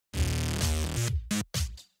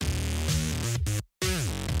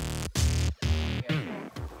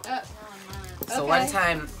So one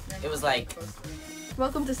time, it was like...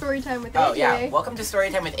 Welcome to Storytime with AJ. Oh yeah, welcome to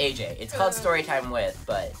Storytime with AJ. It's called Storytime with,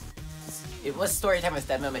 but it was Storytime with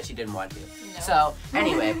Stepmom, but she didn't want to. No. So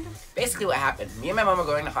anyway, basically what happened, me and my mom were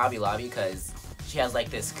going to Hobby Lobby because she has like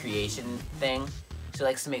this creation thing. She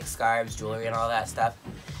likes to make scarves, jewelry, and all that stuff.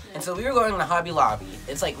 And so we were going to Hobby Lobby.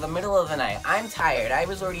 It's like the middle of the night. I'm tired. I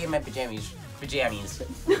was already in my pajamas,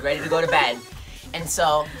 ready to go to bed. And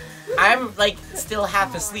so I'm like still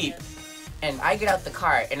half asleep. And I get out the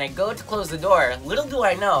car and I go to close the door. Little do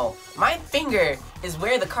I know, my finger is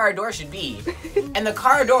where the car door should be. And the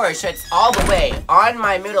car door shuts all the way on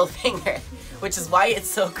my middle finger, which is why it's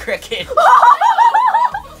so crooked.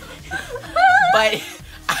 But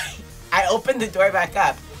I opened the door back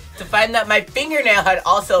up to find that my fingernail had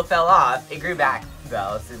also fell off. It grew back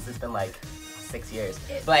though, since it's been like 6 years.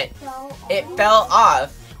 But it fell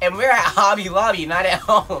off, and we're at Hobby Lobby, not at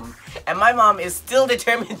home. And my mom is still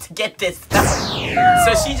determined to get this done.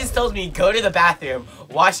 So she just told me, go to the bathroom,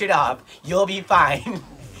 wash it off, you'll be fine.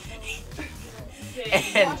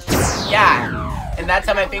 And yeah, and that's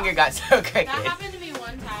how my finger got so crooked. That happened to me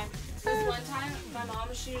one time. Because one time, my mom,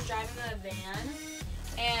 she was driving a van,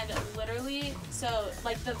 and literally, so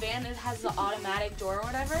like the van, it has the automatic door or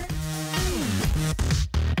whatever.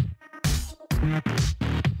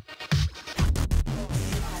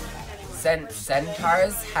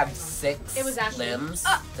 Centaurs have 6 It was actually- limbs.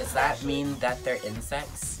 Does that mean that they're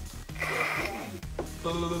insects?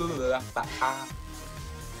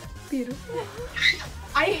 Beautiful.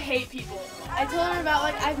 I hate people. I told him about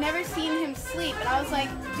like I've never seen him sleep, and I was like,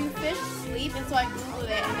 do fish sleep? And so I googled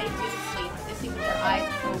it, and they do sleep. They sleep with their eyes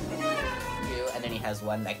open. And then he has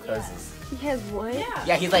one that closes. He has what?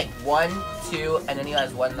 Yeah, he's like 1, 2, and then he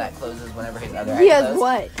has one that closes whenever his other He eye has closes.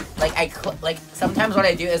 what? Like sometimes what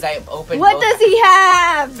I do is I open. What both- does he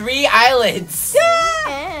have? 3 eyelids.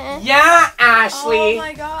 Eh. Yeah, Oh Ashley.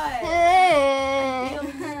 my god. Eh.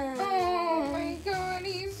 Oh my god,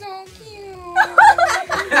 he's so cute. Look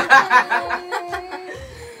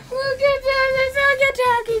at that! It's like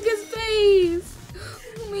attacking his face.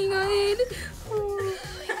 Oh my god.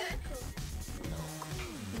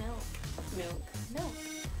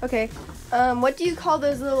 Okay. What do you call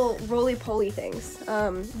those little roly-poly things?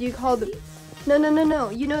 Do you call them? No.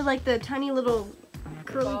 You know, like the tiny little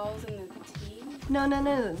curly. Balls and the tea.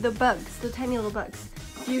 No. The bugs, the tiny little bugs.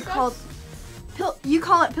 Do you call pill? You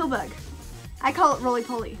call it pill bug. I call it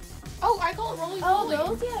roly-poly. Oh, I call it rolling. Oh,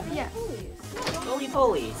 those? Yeah. Holy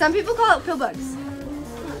poly. Some people call it pill bugs.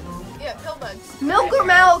 Yeah, pill bugs. Milk or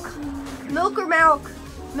milk? Milk or milk?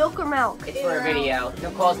 Milk or milk? It's for a video.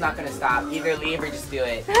 Nicole's not gonna stop. Either leave or just do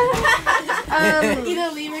it. Either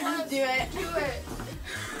leave or just do it. Do it.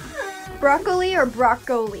 Broccoli or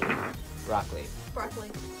broccoli? Broccoli. Broccoli.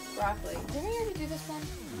 Broccoli. Did we already do this one?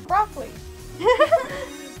 Broccoli.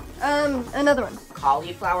 Another one.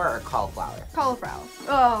 Cauliflower or cauliflower? Cauliflower.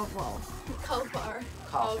 Oh, well. Cauliflower.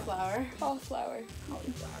 Cauliflower. Cauliflower.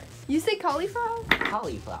 Cauliflower. You say cauliflower?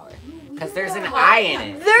 Cauliflower. Because there's an I in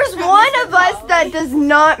it. There's one of us that does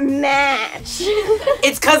not match.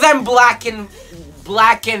 It's because I'm black and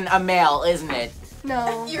a male, isn't it?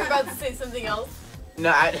 No. You were about to say something else.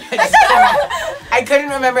 No, I couldn't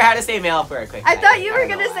remember how to say male for a quick I second. thought you were don't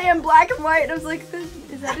know gonna why. say I'm black and white, and I was like,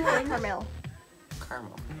 is that a thing or male?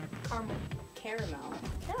 Caramel. Caramel. Caramel.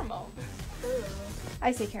 Caramel.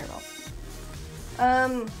 I say caramel.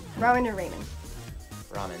 Ramen or ramen?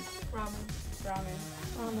 Ramen. Ramen. Ramen.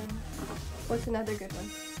 Ramen. What's another good one?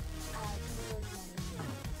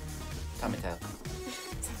 Tomato.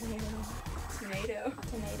 Tomato.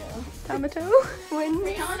 Tomato. Tomato? When?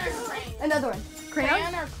 Crayon or crayon? Another one. Crayon?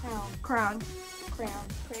 Crayon or crown? Crown. Crayon.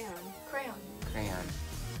 Crayon. Crayon. Crayon.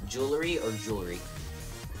 Jewelry or jewelry?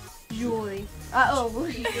 Jewelry.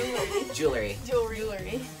 Jewelry.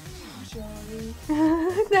 Jewelry.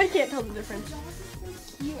 I can't tell the difference.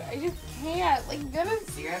 Cute. I just can't. Like, gotta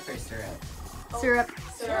Syrup or syrup? Syrup.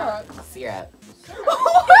 syrup. Syrup.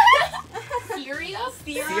 Syrup?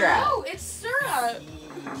 Syrup. No, it's syrup.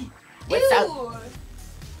 What's that? Ew.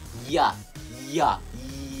 Yeah.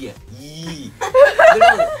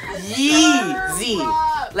 Little Yeezy.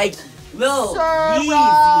 Syrup. Like little Syrup.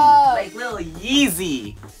 Yeezy. Like little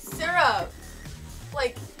Yeezy. Syrup.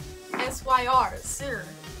 Like SYR. Syrup.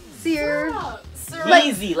 Sear. Syrup.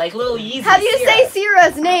 Yeezy. Like little Yeezy. How do you say syrup.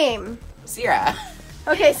 Sierra's name? Syrup?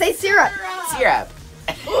 Okay, say syrup. Syrup.